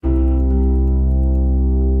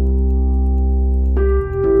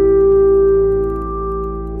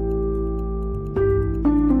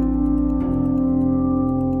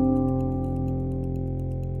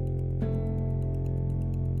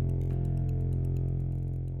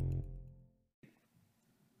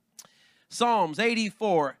Psalms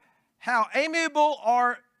 84. How amiable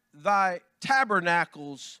are thy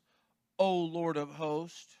tabernacles, O Lord of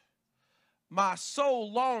hosts. My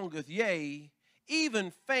soul longeth, yea,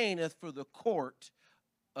 even fainteth for the court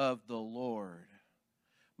of the Lord.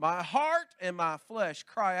 My heart and my flesh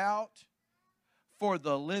cry out for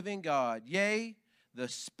the living God. Yea, the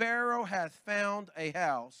sparrow hath found a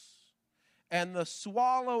house, and the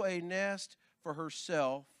swallow a nest for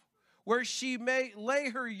herself, where she may lay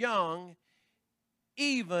her young,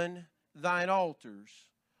 even thine altars.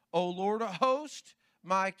 O Lord of hosts,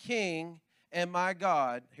 my King and my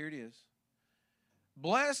God. Here it is.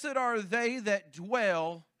 Blessed are they that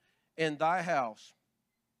dwell in thy house.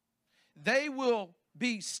 They will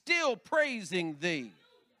be still praising thee.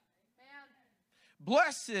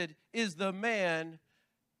 Blessed is the man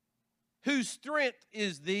whose strength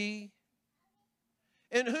is thee,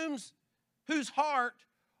 in whose heart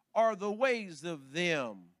are the ways of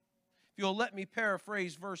them. If you'll let me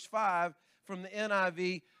paraphrase verse 5 from the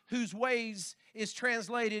NIV, whose ways is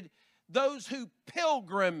translated those who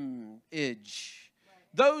pilgrimage,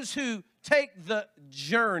 those who take the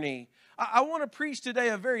journey. I want to preach today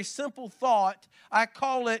a very simple thought. I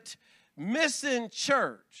call it missing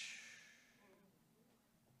church.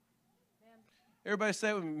 Everybody say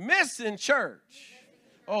it with me, missing church.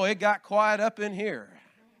 Oh, it got quiet up in here.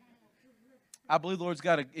 I believe the Lord's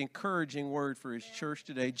got an encouraging word for his church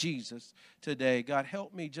today, Jesus today. God,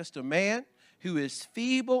 help me, just a man who is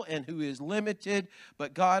feeble and who is limited.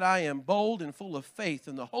 But God, I am bold and full of faith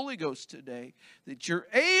in the Holy Ghost today that you're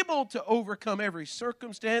able to overcome every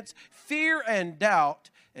circumstance, fear and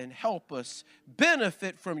doubt, and help us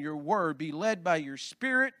benefit from your word, be led by your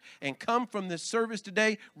Spirit, and come from this service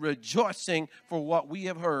today rejoicing for what we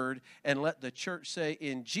have heard. And let the church say,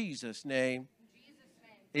 in Jesus' name,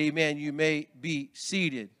 amen. You may be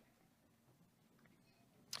seated.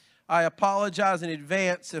 I apologize in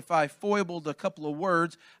advance if I foibled a couple of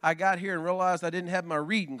words. I got here and realized I didn't have my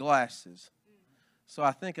reading glasses. So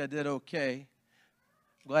I think I did okay.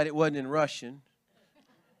 Glad it wasn't in Russian.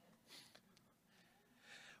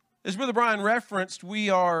 As Brother Brian referenced, we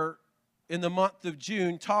are in the month of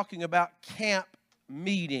June talking about camp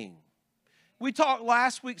meeting. We talked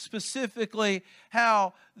last week specifically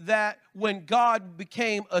how that when God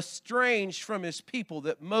became estranged from his people,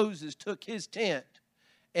 that Moses took his tent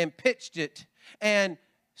and pitched it and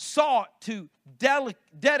sought to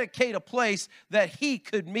dedicate a place that he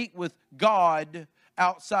could meet with God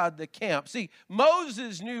outside the camp. See,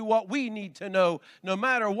 Moses knew what we need to know. No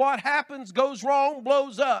matter what happens, goes wrong,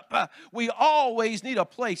 blows up, we always need a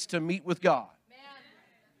place to meet with God.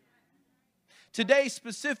 Today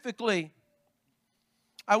specifically,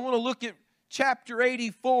 I want to look at chapter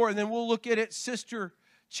 84, and then we'll look at it sister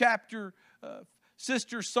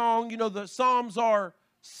song. You know, the Psalms are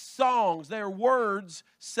songs. They are words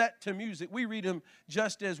set to music. We read them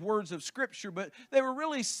just as words of Scripture, but they were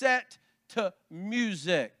really set to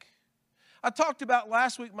music. I talked about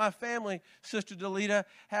last week, my family, Sister Delita,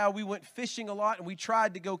 how we went fishing a lot and we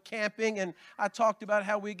tried to go camping, and I talked about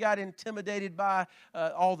how we got intimidated by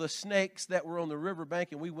all the snakes that were on the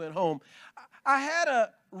riverbank, and we went home. I had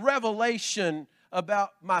a revelation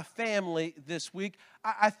about my family this week.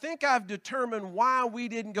 I think I've determined why we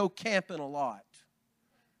didn't go camping a lot.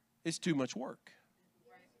 It's too much work.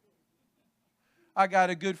 I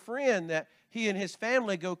got a good friend that he and his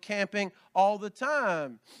family go camping all the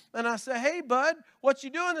time. And I said, hey, bud, what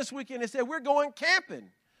you doing this weekend? He said, we're going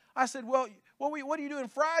camping. I said, well, what are you doing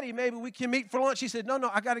Friday? Maybe we can meet for lunch. He said,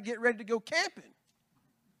 no, I got to get ready to go camping.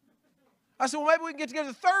 I said, well, maybe we can get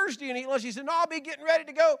together Thursday and eat lunch. He said, no, I'll be getting ready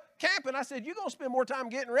to go camping. I said, you're going to spend more time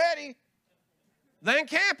getting ready than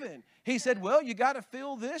camping. He said, well, you got to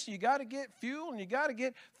fill this, you got to get fuel, and you got to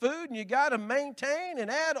get food, and you got to maintain and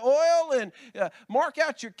add oil and mark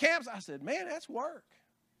out your camps. I said, man, that's work.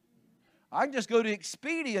 I can just go to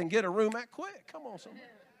Expedia and get a room that quick. Come on, somebody.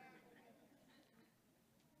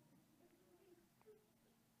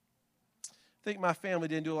 I think my family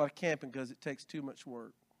didn't do a lot of camping because it takes too much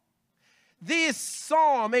work. This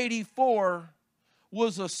Psalm 84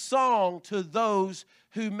 was a song to those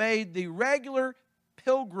who made the regular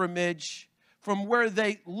pilgrimage from where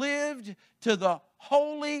they lived to the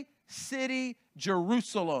holy city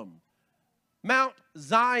Jerusalem, Mount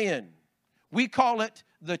Zion. We call it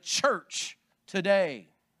the church today.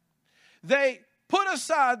 They put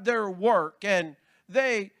aside their work and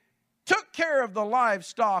they took care of the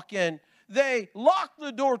livestock and they locked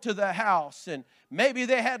the door to the house, and maybe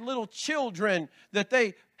they had little children that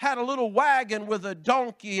they had a little wagon with a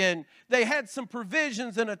donkey, and they had some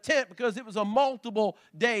provisions in a tent because it was a multiple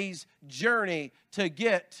days journey to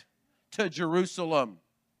get to Jerusalem.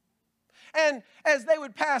 And as they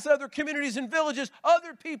would pass other communities and villages,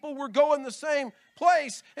 other people were going the same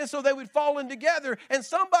place. And so they would fall in together, and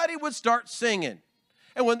somebody would start singing.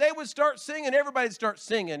 And when they would start singing, everybody would start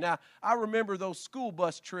singing. Now, I remember those school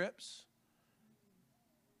bus trips.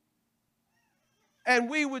 And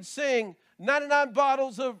we would sing 99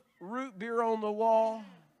 bottles of root beer on the wall,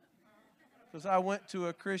 because I went to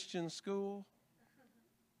a Christian school.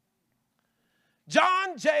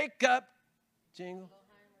 John Jacob, jingle.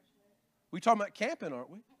 We talking about camping, aren't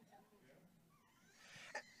we?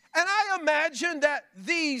 And I imagine that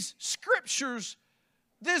these scriptures,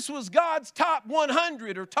 this was God's top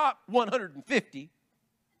 100 or top 150.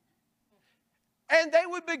 And they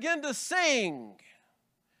would begin to sing,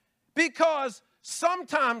 because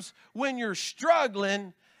sometimes when you're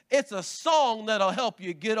struggling, it's a song that'll help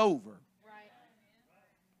you get over.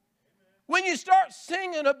 When you start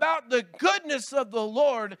singing about the goodness of the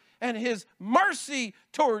Lord and His mercy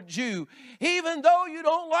towards you, even though you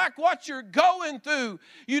don't like what you're going through,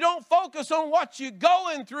 you don't focus on what you're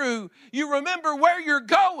going through, you remember where you're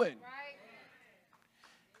going. Right.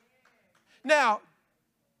 Now,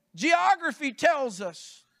 geography tells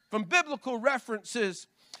us from biblical references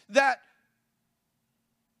that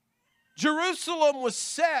Jerusalem was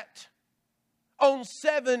set on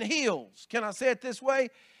 7 hills. Can I say it this way?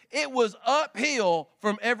 It was uphill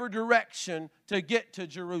from every direction to get to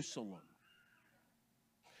Jerusalem.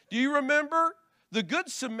 Do you remember? The Good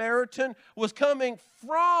Samaritan was coming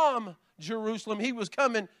from Jerusalem. He was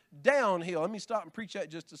coming downhill. Let me stop and preach that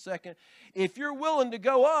just a second. If you're willing to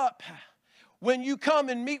go up, when you come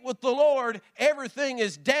and meet with the Lord, everything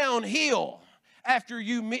is downhill. After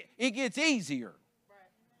you meet, it gets easier.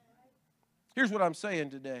 Here's what I'm saying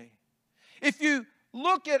today. If you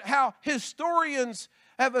look at how historians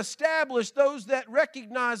have established, those that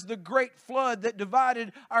recognize the great flood that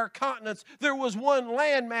divided our continents, there was one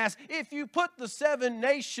landmass. If you put the 7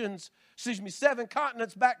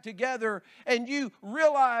 continents back together, and you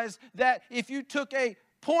realize that if you took a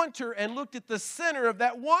pointer and looked at the center of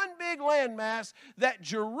that one big landmass, that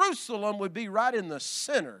Jerusalem would be right in the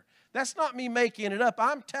center. That's not me making it up.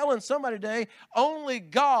 I'm telling somebody today, only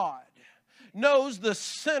God knows the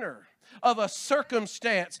center of a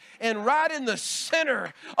circumstance. And right in the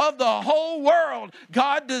center of the whole world,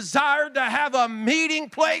 God desired to have a meeting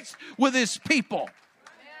place with His people. Amen.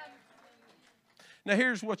 Now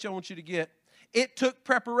here's what I want you to get. It took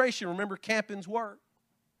preparation. Remember, camping's work.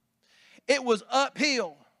 It was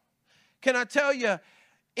uphill. Can I tell you,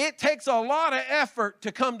 it takes a lot of effort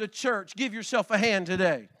to come to church. Give yourself a hand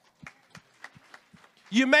today.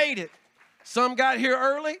 You made it. Some got here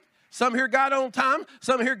early. Some here got on time.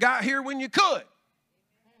 Some here got here when you could.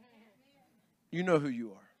 You know who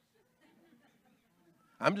you are.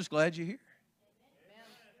 I'm just glad you're here.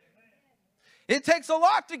 It takes a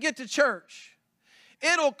lot to get to church.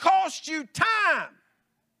 It'll cost you time.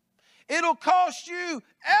 It'll cost you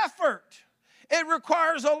effort. It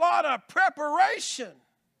requires a lot of preparation.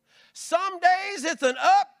 Some days it's an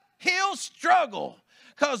uphill struggle,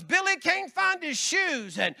 because Billy can't find his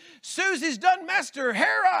shoes, and Susie's done messed her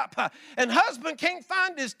hair up, and husband can't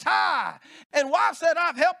find his tie, and wife said,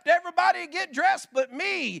 I've helped everybody get dressed but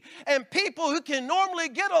me, and people who can normally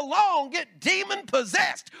get along get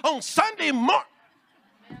demon-possessed on Sunday morning.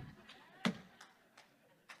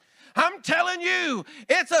 I'm telling you,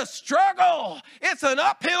 it's a struggle. It's an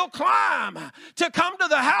uphill climb to come to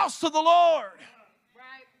the house of the Lord.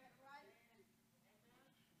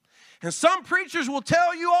 And some preachers will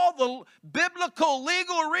tell you all the biblical,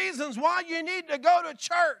 legal reasons why you need to go to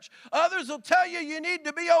church. Others will tell you you need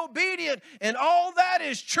to be obedient, and all that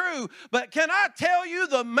is true. But can I tell you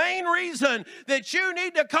the main reason that you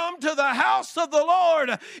need to come to the house of the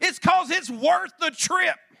Lord? It's because it's worth the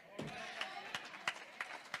trip.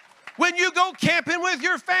 When you go camping with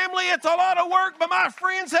your family, it's a lot of work, but my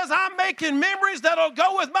friend says, I'm making memories that'll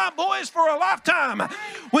go with my boys for a lifetime.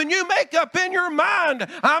 When you make up in your mind,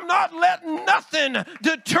 I'm not letting nothing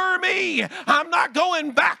deter me. I'm not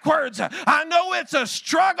going backwards. I know it's a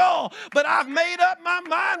struggle, but I've made up my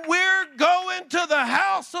mind. We're going to the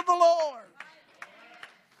house of the Lord.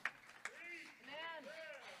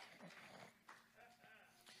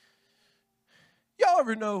 Y'all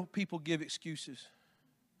ever know people give excuses?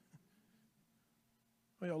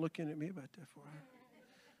 What are y'all looking at me about that for?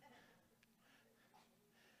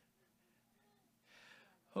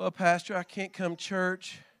 Well, Pastor, I can't come to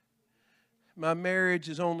church. My marriage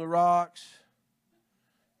is on the rocks.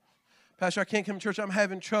 Pastor, I can't come to church. I'm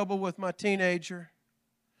having trouble with my teenager.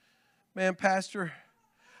 Man, Pastor,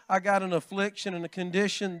 I got an affliction and a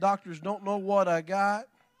condition. Doctors don't know what I got.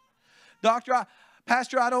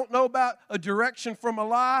 Pastor, I don't know about a direction for my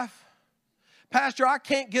life. Pastor, I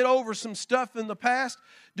can't get over some stuff in the past.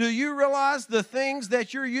 Do you realize the things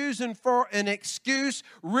that you're using for an excuse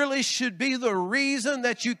really should be the reason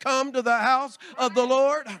that you come to the house of the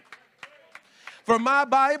Lord? For my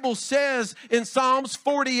Bible says in Psalms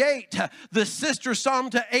 48, the sister psalm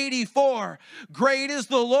to 84, great is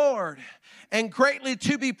the Lord and greatly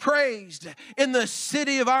to be praised in the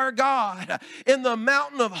city of our God, in the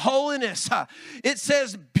mountain of holiness. It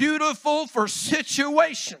says beautiful for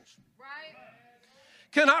situations.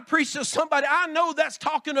 Can I preach to somebody? I know that's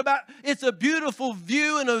talking about it's a beautiful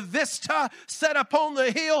view and a vista set upon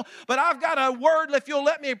the hill, but I've got a word if you'll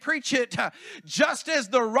let me preach it. Just as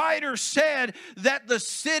the writer said that the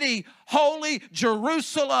city, holy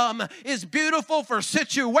Jerusalem, is beautiful for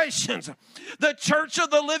situations, the church of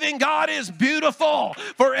the living God is beautiful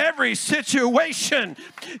for every situation.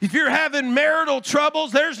 If you're having marital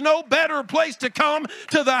troubles, there's no better place to come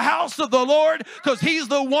to the house of the Lord because He's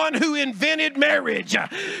the one who invented marriage.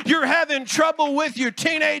 You're having trouble with your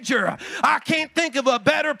teenager. I can't think of a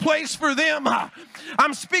better place for them.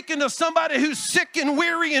 I'm speaking to somebody who's sick and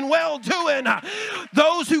weary and well-doing.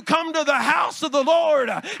 Those who come to the house of the Lord,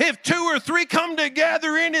 if 2 or 3 come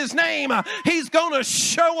together in His name, He's going to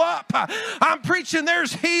show up. I'm preaching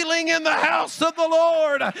there's healing in the house of the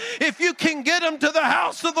Lord. If you can get them to the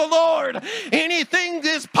house of the Lord, anything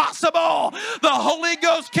is possible. The Holy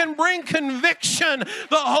Ghost can bring conviction.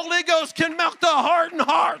 The Holy Ghost can melt the hardened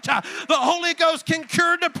heart. The Holy Ghost can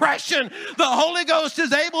cure depression. The Holy Ghost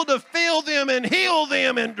is able to fill them and heal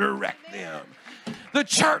them and direct them. The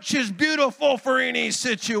church is beautiful for any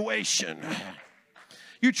situation.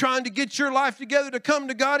 You trying to get your life together to come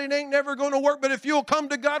to God, it ain't never going to work. But if you'll come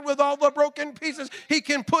to God with all the broken pieces, He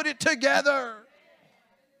can put it together.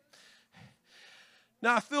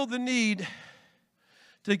 Now, I feel the need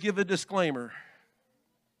to give a disclaimer.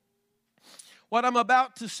 What I'm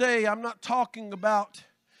about to say, I'm not talking about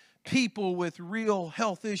people with real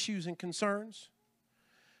health issues and concerns.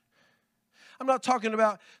 I'm not talking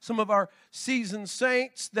about some of our seasoned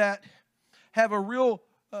saints that have a real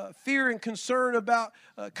fear and concern about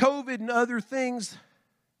COVID and other things.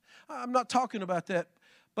 I'm not talking about that.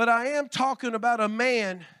 But I am talking about a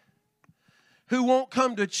man who won't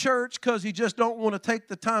come to church because he just don't want to take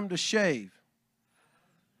the time to shave.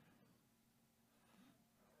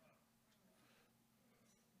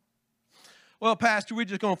 Well, Pastor, we're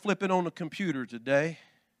just going to flip it on the computer today.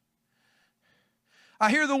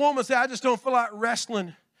 I hear the woman say, I just don't feel like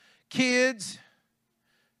wrestling kids.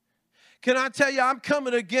 Can I tell you, I'm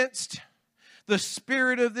coming against the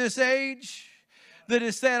spirit of this age that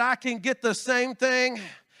has said I can get the same thing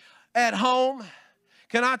at home.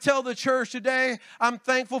 Can I tell the church today, I'm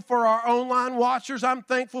thankful for our online watchers. I'm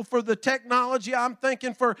thankful for the technology. I'm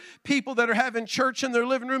thanking for people that are having church in their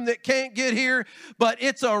living room that can't get here. But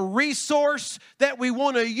it's a resource that we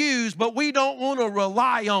want to use, but we don't want to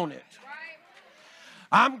rely on it.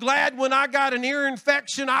 I'm glad when I got an ear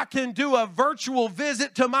infection, I can do a virtual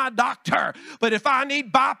visit to my doctor. But if I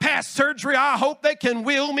need bypass surgery, I hope they can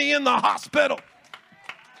wheel me in the hospital.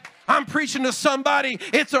 I'm preaching to somebody.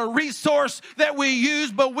 It's a resource that we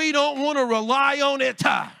use, but we don't want to rely on it.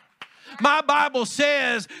 My Bible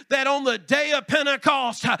says that on the day of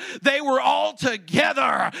Pentecost, they were all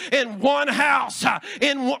together in one house,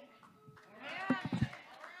 in one.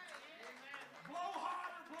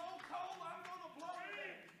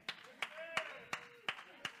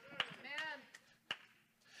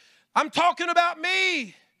 I'm talking about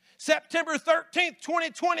me. September 13th,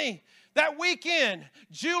 2020, that weekend,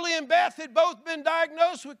 Julie and Beth had both been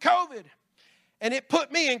diagnosed with COVID, and it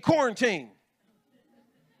put me in quarantine.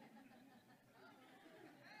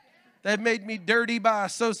 That made me dirty by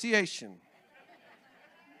association.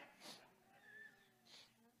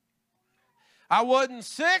 I wasn't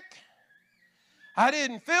sick. I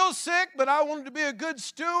didn't feel sick, but I wanted to be a good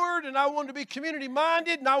steward, and I wanted to be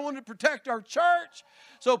community-minded, and I wanted to protect our church.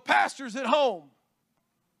 So pastors at home,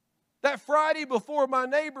 that Friday before, my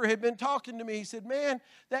neighbor had been talking to me. He said, man,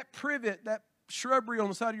 that privet, that shrubbery on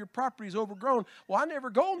the side of your property is overgrown. Well, I never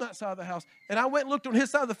go on that side of the house. And I went and looked on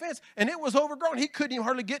his side of the fence, and it was overgrown. He couldn't even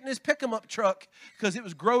hardly get in his pick-em-up truck because it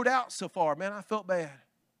was growed out so far. Man, I felt bad.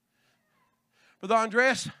 Brother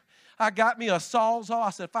Andres, I got me a Sawzall. I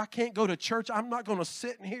said, if I can't go to church, I'm not going to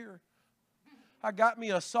sit in here. I got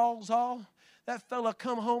me a Sawzall. That fella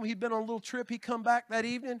come home. He'd been on a little trip. He come back that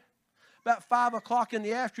evening. About 5 o'clock in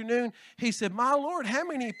the afternoon, he said, my Lord, how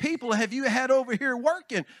many people have you had over here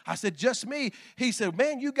working? I said, just me. He said,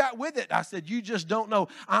 man, you got with it. I said, you just don't know.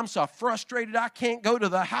 I'm so frustrated I can't go to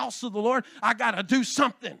the house of the Lord. I got to do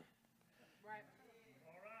something. Right.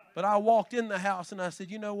 But I walked in the house and I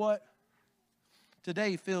said, you know what?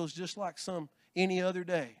 Today feels just like some any other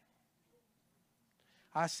day.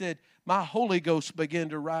 I said, my Holy Ghost began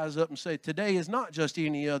to rise up and say, today is not just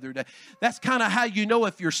any other day. That's kind of how you know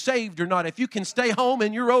if you're saved or not. If you can stay home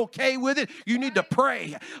and you're okay with it, you need to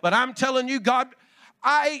pray. But I'm telling you, God,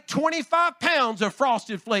 I ate 25 pounds of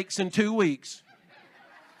Frosted Flakes in 2 weeks.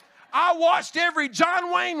 I watched every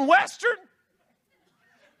John Wayne Western.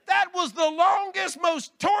 That was the longest,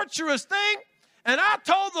 most torturous thing. And I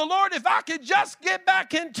told the Lord, if I could just get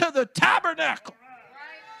back into the tabernacle.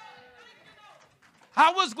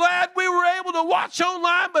 I was glad we were able to watch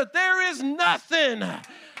online, but there is nothing.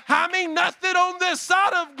 I mean, nothing on this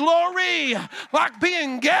side of glory like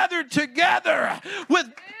being gathered together with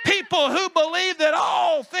people who believe that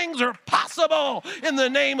all things are possible in the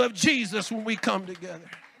name of Jesus when we come together.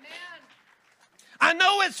 I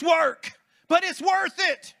know it's work, but it's worth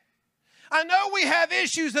it. I know we have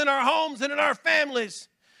issues in our homes and in our families,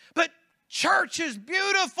 but church is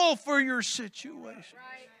beautiful for your situation.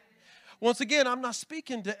 Once again, I'm not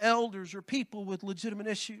speaking to elders or people with legitimate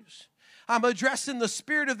issues. I'm addressing the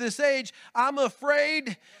spirit of this age. I'm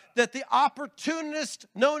afraid that the opportunist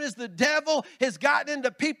known as the devil has gotten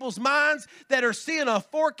into people's minds that are seeing a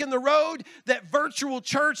fork in the road, that virtual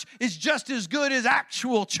church is just as good as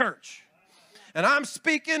actual church. And I'm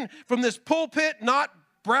speaking from this pulpit, not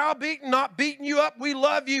browbeating, not beating you up. We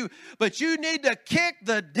love you. But you need to kick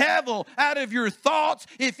the devil out of your thoughts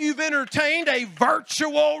if you've entertained a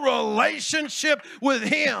virtual relationship with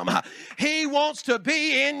him. He wants to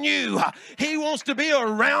be in you. He wants to be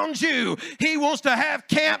around you. He wants to have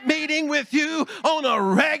camp meeting with you on a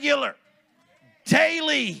regular,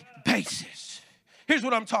 daily basis. Here's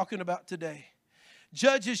what I'm talking about today.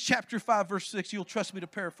 Judges chapter 5, verse 6. You'll trust me to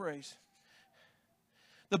paraphrase.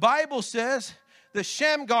 The Bible says that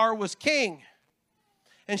Shamgar was king,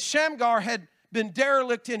 and Shamgar had been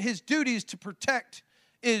derelict in his duties to protect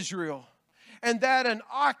Israel, and that an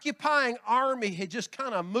occupying army had just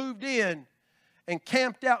kind of moved in and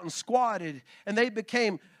camped out and squatted, and they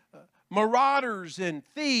became marauders and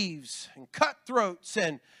thieves and cutthroats,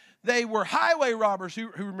 and they were highway robbers. Who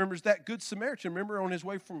remembers that Good Samaritan? Remember, on his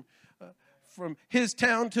way from his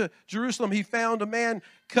town to Jerusalem, he found a man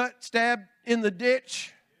stabbed in the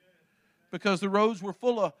ditch, because the roads were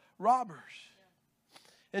full of robbers.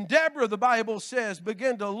 And Deborah, the Bible says,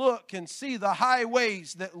 began to look and see the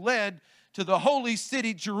highways that led to the holy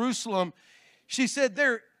city, Jerusalem. She said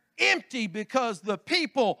they're empty because the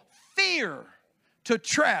people fear to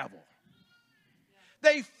travel.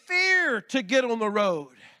 They fear to get on the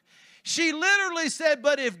road. She literally said,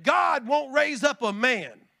 but if God won't raise up a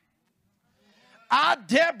man,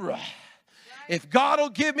 Deborah, if God will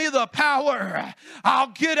give me the power,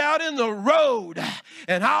 I'll get out in the road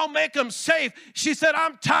and I'll make them safe. She said,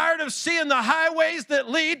 I'm tired of seeing the highways that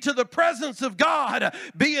lead to the presence of God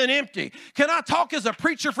being empty. Can I talk as a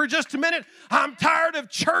preacher for just a minute? I'm tired of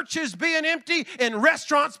churches being empty and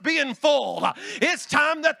restaurants being full. It's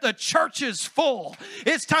time that the church is full.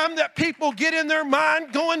 It's time that people get in their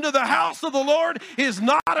mind going to the house of the Lord is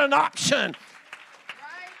not an option.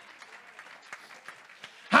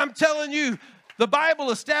 I'm telling you, the Bible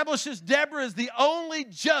establishes Deborah as the only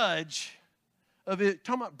judge of it.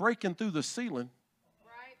 Talking about breaking through the ceiling.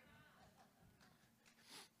 Right.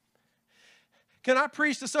 Can I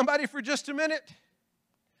preach to somebody for just a minute?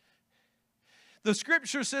 The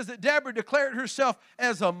scripture says that Deborah declared herself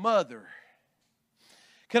as a mother.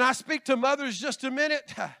 Can I speak to mothers just a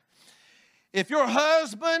minute? If your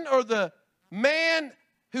husband or the man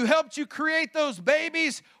who helped you create those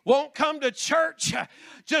babies won't come to church,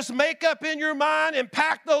 just make up in your mind and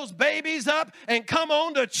pack those babies up and come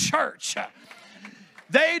on to church.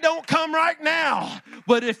 They don't come right now,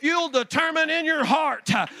 but if you'll determine in your heart,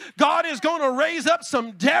 God is going to raise up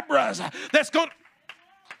some Deborahs that's going to...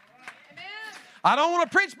 I don't want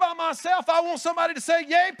to preach by myself. I want somebody to say,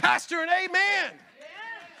 yay, pastor, and amen.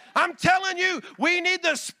 I'm telling you, we need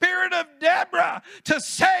the spirit of Deborah to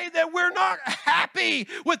say that we're not happy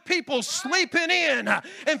with people sleeping in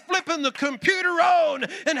and flipping the computer on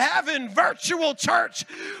and having virtual church.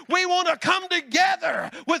 We want to come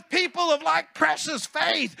together with people of like precious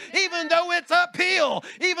faith, even though it's uphill,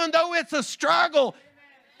 even though it's a struggle,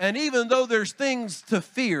 and even though there's things to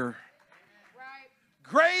fear.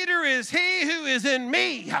 Greater is he who is in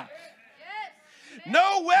me.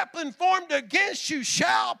 No weapon formed against you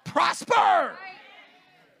shall prosper.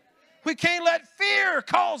 We can't let fear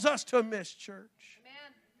cause us to miss church.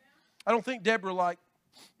 I don't think Deborah liked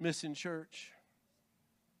missing church.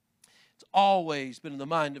 It's always been in the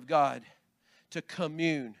mind of God to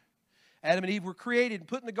commune. Adam and Eve were created and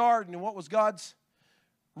put in the garden, and what was God's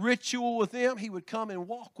ritual with them? He would come and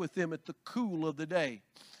walk with them at the cool of the day.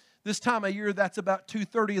 This time of year, that's about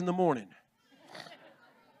 2:30 in the morning.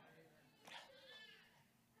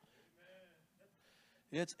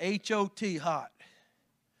 It's HOT hot.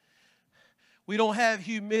 We don't have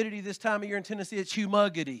humidity this time of year in Tennessee. It's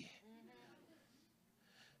humugity.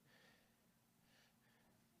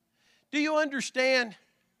 Do you understand?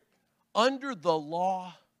 Under the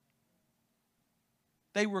law,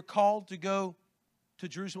 they were called to go to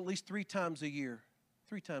Jerusalem at least 3 times a year.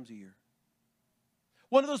 3 times a year.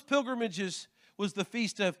 One of those pilgrimages was the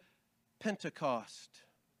Feast of Pentecost.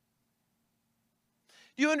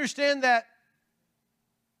 Do you understand that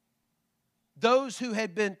those who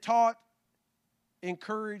had been taught,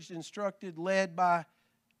 encouraged, instructed, led by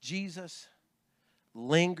Jesus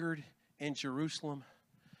lingered in Jerusalem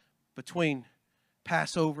between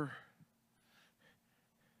Passover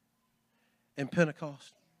and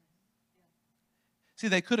Pentecost? See,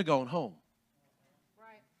 they could have gone home,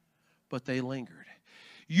 but they lingered.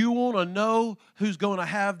 You want to know who's going to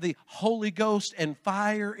have the Holy Ghost and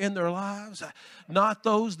fire in their lives? Not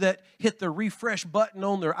those that hit the refresh button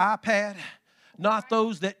on their iPad. Not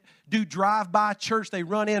those that do drive-by church. They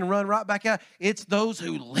run in and run right back out. It's those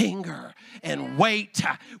who linger and wait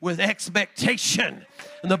with expectation.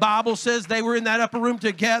 And the Bible says they were in that upper room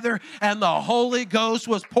together, and the Holy Ghost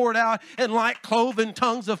was poured out, and like cloven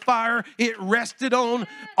tongues of fire, it rested on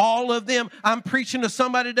all of them. I'm preaching to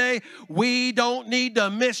somebody today. We don't need to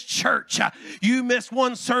miss church. You miss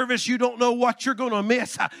one service, you don't know what you're going to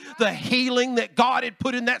miss. The healing that God had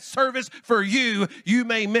put in that service for you, you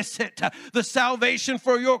may miss it. The salvation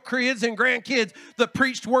for your kids and grandkids, the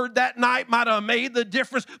preached word that night might have made the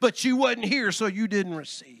difference, but you wasn't here, so you didn't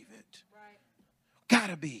receive it.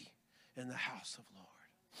 Got to be in the house of the Lord.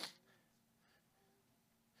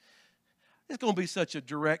 It's going to be such a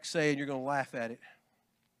direct saying, you're going to laugh at it.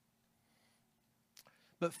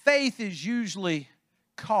 But faith is usually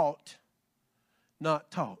caught,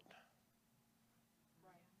 not taught.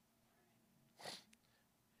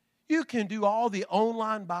 You can do all the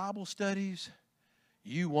online Bible studies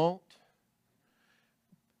you want.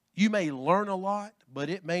 You may learn a lot, but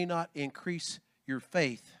it may not increase your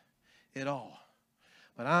faith at all.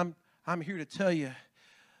 But I'm here to tell you,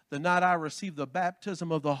 the night I received the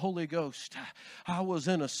baptism of the Holy Ghost, I was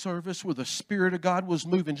in a service where the Spirit of God was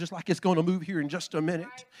moving, just like it's going to move here in just a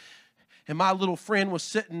minute. And my little friend was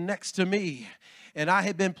sitting next to me. And I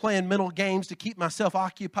had been playing mental games to keep myself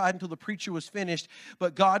occupied until the preacher was finished.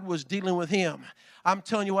 But God was dealing with him. I'm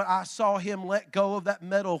telling you what, I saw him let go of that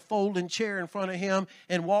metal folding chair in front of him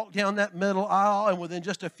and walk down that middle aisle. And within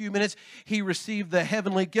just a few minutes, he received the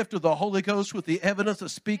heavenly gift of the Holy Ghost with the evidence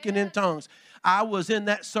of speaking in tongues. I was in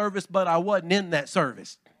that service, but I wasn't in that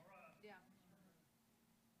service.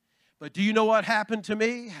 But do you know what happened to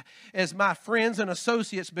me? As my friends and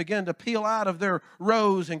associates began to peel out of their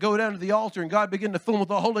rows and go down to the altar and God began to fill them with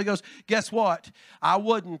the Holy Ghost, guess what? I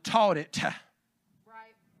wasn't taught it.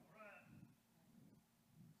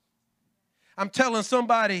 I'm telling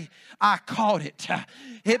somebody, I caught it.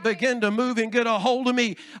 It began to move and get a hold of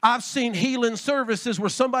me. I've seen healing services where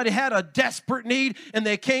somebody had a desperate need and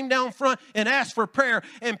they came down front and asked for prayer.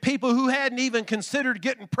 And people who hadn't even considered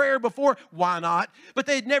getting prayer before, why not? But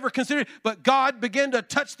they'd never considered it. But God began to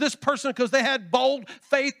touch this person because they had bold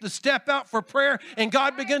faith to step out for prayer. And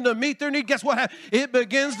God began to meet their need. Guess what happened? It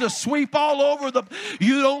begins to sweep all over the...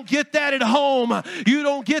 You don't get that at home. You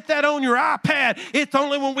don't get that on your iPad. It's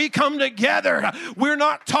only when we come together. We're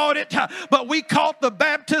not taught it, but we caught the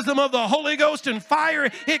baptism of the Holy Ghost and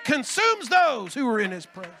fire. It consumes those who are in His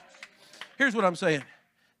presence. Here's what I'm saying.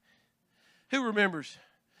 Who remembers?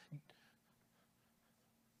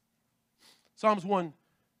 Psalms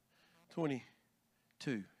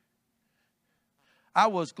 122. I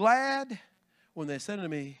was glad when they said unto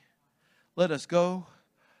me, let us go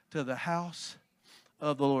to the house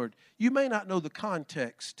of the Lord. You may not know the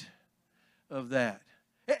context of that.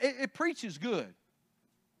 It preaches good.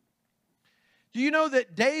 Do you know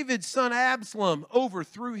that David's son Absalom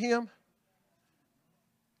overthrew him?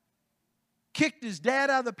 Kicked his dad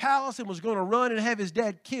out of the palace and was going to run and have his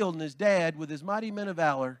dad killed. And his dad, with his mighty men of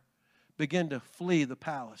valor, began to flee the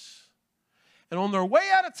palace. And on their way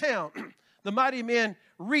out of town, the mighty men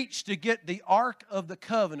reached to get the Ark of the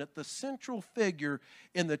Covenant, the central figure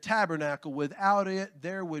in the tabernacle. Without it,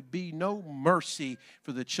 there would be no mercy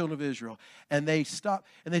for the children of Israel. And they stopped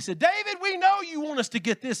and they said, David, we know you want us to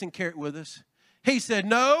get this and carry it with us. He said,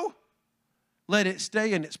 no, let it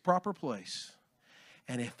stay in its proper place.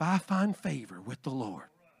 And if I find favor with the Lord,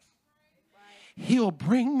 He'll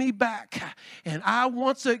bring me back, and I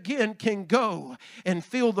once again can go and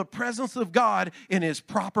feel the presence of God in His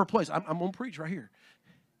proper place. I'm going to preach right here.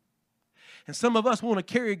 And some of us want to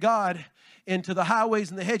carry God into the highways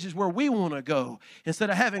and the hedges where we want to go instead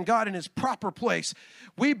of having God in his proper place.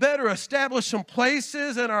 We better establish some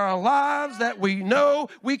places in our lives that we know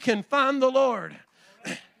we can find the Lord.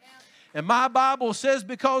 And my Bible says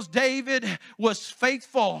because David was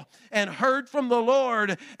faithful and heard from the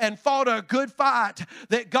Lord and fought a good fight,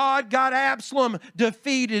 that God got Absalom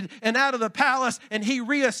defeated and out of the palace, and he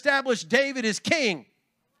reestablished David as king.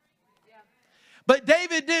 But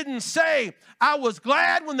David didn't say, I was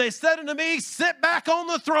glad when they said unto me, sit back on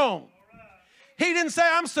the throne. He didn't say,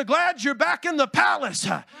 I'm so glad you're back in the palace.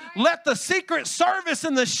 Let the secret service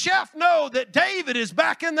and the chef know that David is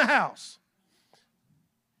back in the house.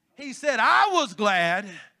 He said, I was glad.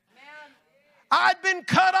 I'd been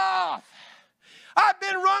cut off. I'd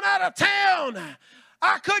been run out of town.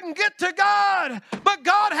 I couldn't get to God, but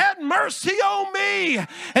God had mercy on me.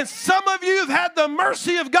 And some of you have had the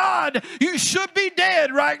mercy of God. You should be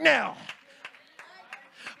dead right now.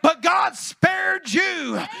 But God spared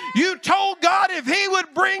you. You told God if he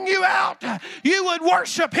would bring you out, you would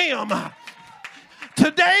worship him.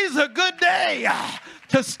 Today's a good day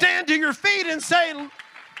to stand to your feet and say,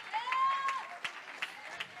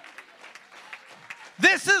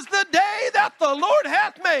 this is the day that the Lord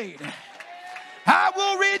hath made. I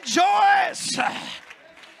will rejoice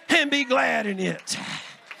and be glad in it.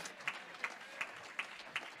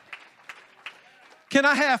 Can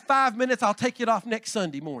I have 5 minutes? I'll take it off next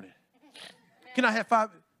Sunday morning. Can I have 5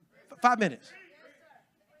 minutes?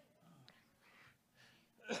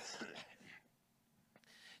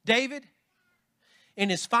 David, in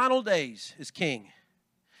his final days as king,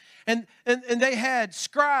 and they had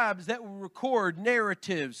scribes that would record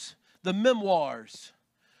narratives, the memoirs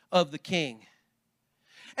of the king.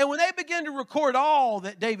 And when they began to record all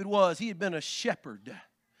that David was, he had been a shepherd.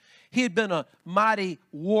 He had been a mighty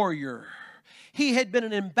warrior. He had been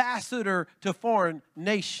an ambassador to foreign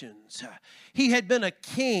nations. He had been a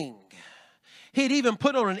king. He had even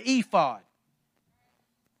put on an ephod.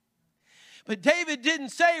 But David didn't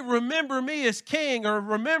say, remember me as king or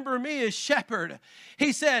remember me as shepherd.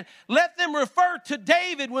 He said, let them refer to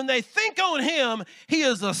David when they think on him, he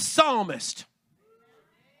is a psalmist.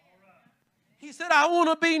 He said, I want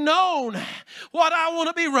to be known. What I want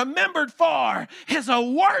to be remembered for is a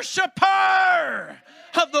worshiper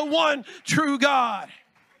of the one true God.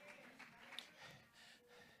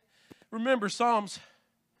 Remember, Psalms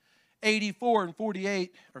 84 and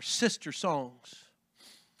 48 are sister songs.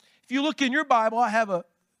 If you look in your Bible, I have a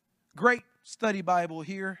great study Bible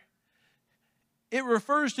here. It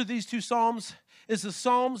refers to these two Psalms as the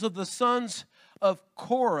Psalms of the sons of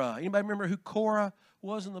Korah. Anybody remember who Korah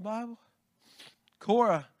was in the Bible?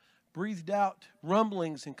 Korah breathed out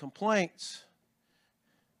rumblings and complaints,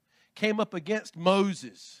 came up against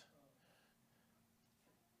Moses.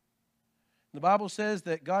 The Bible says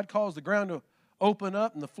that God caused the ground to open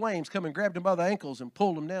up and the flames come and grabbed him by the ankles and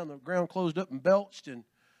pulled him down. The ground closed up and belched, and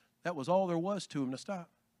that was all there was to him to stop.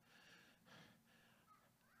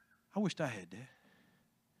 I wished I had that.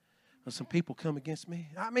 But some people come against me.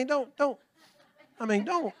 Don't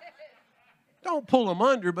pull them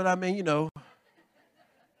under, but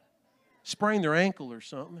sprain their ankle or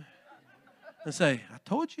something and say, I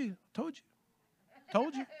told you. Touch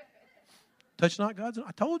not God's,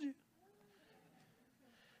 I told you.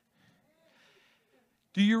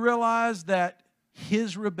 Do you realize that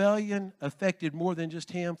his rebellion affected more than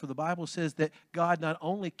just him? For the Bible says that God not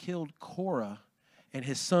only killed Korah and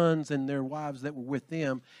his sons and their wives that were with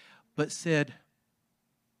them, but said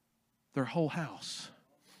their whole house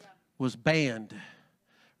was banned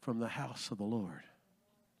from the house of the Lord.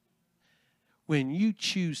 When you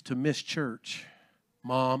choose to miss church,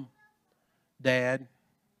 mom, dad,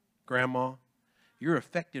 grandma, you're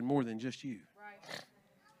affected more than just you. Right.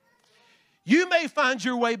 You may find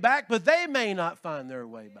your way back, but they may not find their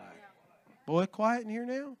way back. Boy, quiet in here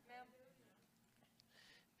now.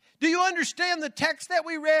 Do you understand the text that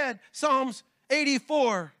we read, Psalms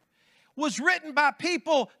 84, was written by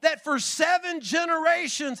people that for 7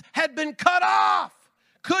 generations had been cut off,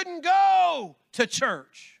 couldn't go to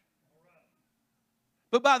church.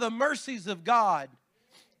 But by the mercies of God,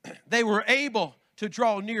 they were able to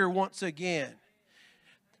draw near once again.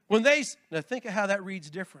 Now think of how that reads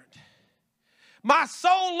different. My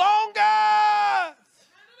soul longeth.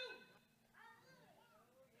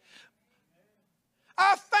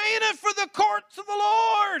 I fainted for the courts of the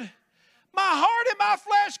Lord. My heart and my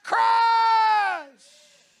flesh cries.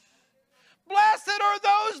 Blessed are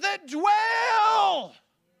those that dwell.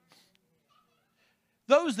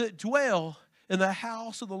 Those that dwell in the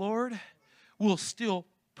house of the Lord will still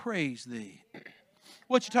praise thee.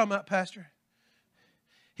 What you talking about, Pastor?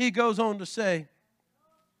 He goes on to say,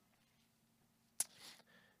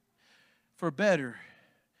 for better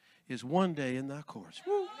is one day in thy courts.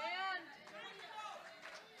 Woo.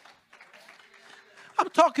 I'm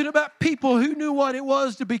talking about people who knew what it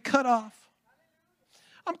was to be cut off.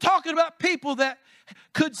 I'm talking about people that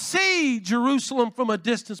could see Jerusalem from a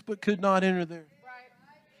distance but could not enter there.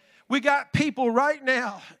 We got people right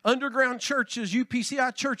now, underground churches,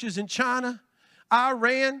 UPCI churches in China,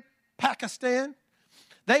 Iran, Pakistan.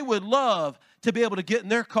 They would love to be able to get in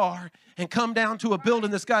their car and come down to a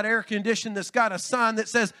building that's got air conditioning, that's got a sign that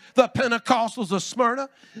says the Pentecostals of Smyrna.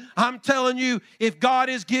 I'm telling you, if God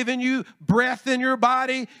is giving you breath in your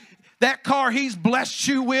body, that car He's blessed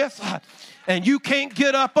you with, and you can't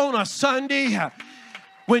get up on a Sunday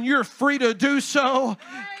when you're free to do so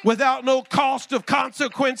without no cost of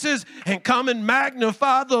consequences, and come and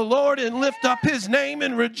magnify the Lord and lift up His name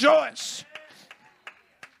and rejoice.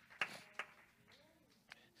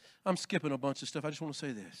 I'm skipping a bunch of stuff. I just want to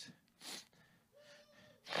say this.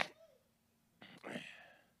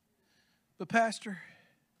 But Pastor,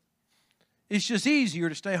 it's just easier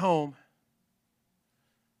to stay home.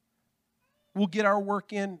 We'll get our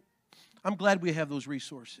work in. I'm glad we have those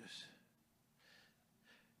resources.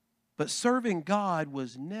 But serving God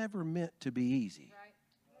was never meant to be easy.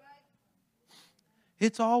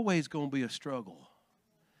 It's always going to be a struggle.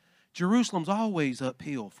 Jerusalem's always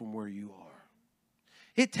uphill from where you are.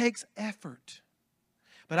 It takes effort.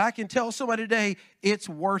 But I can tell somebody today, it's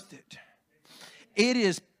worth it. It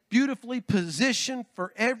is beautifully positioned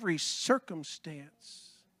for every circumstance.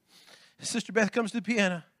 Sister Beth comes to the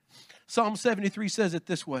piano. Psalm 73 says it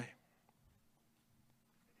this way.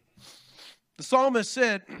 The psalmist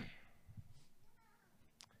said,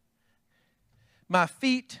 my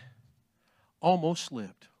feet almost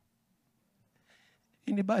slipped.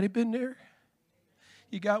 Anybody been there?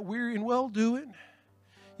 You got weary and well-doing.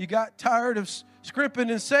 You got tired of scrimping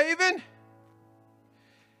and saving.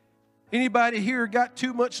 Anybody here got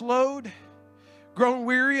too much load? Grown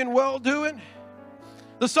weary and well-doing?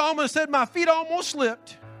 The psalmist said, my feet almost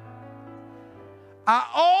slipped. I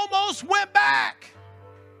almost went back.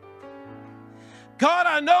 God,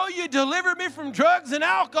 I know you delivered me from drugs and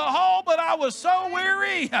alcohol, but I was so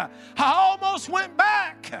weary. I almost went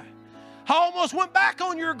back. I almost went back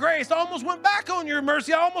on your grace. I almost went back on your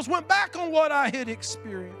mercy. I almost went back on what I had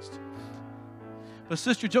experienced. But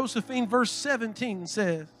Sister Josephine, verse 17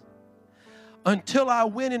 says, until I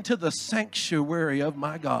went into the sanctuary of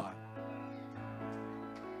my God.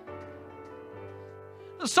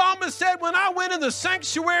 The psalmist said, when I went in the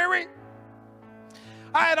sanctuary,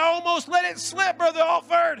 I had almost let it slip, Brother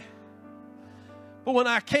Alford. But when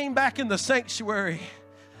I came back in the sanctuary,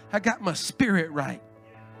 I got my spirit right.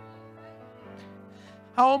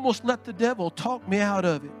 I almost let the devil talk me out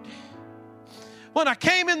of it. When I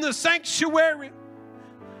came in the sanctuary,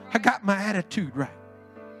 I got my attitude right.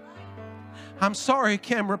 I'm sorry,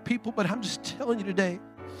 camera people, but I'm just telling you today,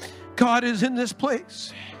 God is in this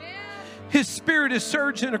place. His Spirit is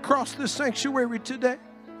surging across this sanctuary today.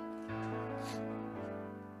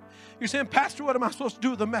 You're saying, Pastor, what am I supposed to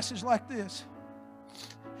do with a message like this?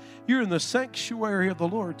 You're in the sanctuary of the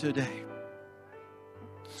Lord today.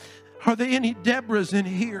 Are there any Deborahs in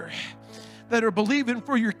here that are believing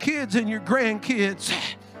for your kids and your grandkids?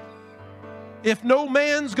 If no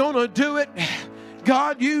man's going to do it,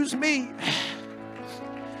 God, use me.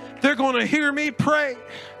 They're going to hear me pray.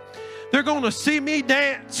 They're going to see me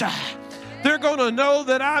dance. They're going to know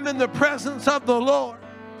that I'm in the presence of the Lord.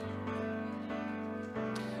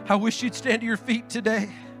 I wish you'd stand to your feet today.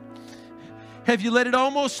 Have you let it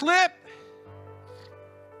almost slip?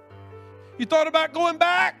 You thought about going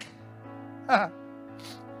back?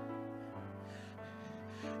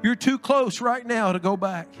 You're too close right now to go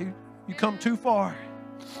back. You come too far.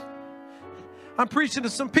 I'm preaching to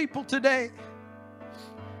some people today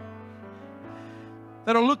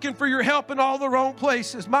that are looking for your help in all the wrong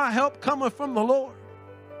places. My help cometh from the Lord.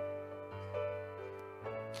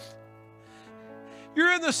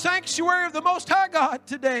 You're in the sanctuary of the Most High God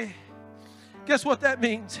today. Guess what that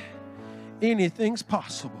means? Anything's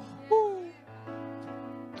possible. Woo.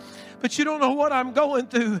 But you don't know what I'm going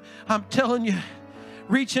through. I'm telling you,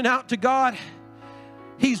 reaching out to God,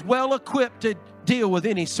 He's well equipped to deal with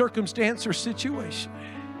any circumstance or situation.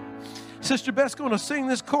 Sister Beth's going to sing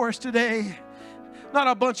this chorus today. Not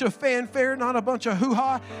a bunch of fanfare, not a bunch of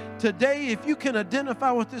hoo-ha. Today, if you can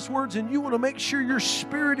identify with these words and you want to make sure your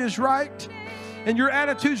spirit is right and your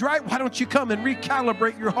attitude's right, why don't you come and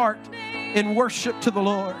recalibrate your heart in worship to the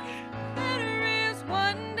Lord?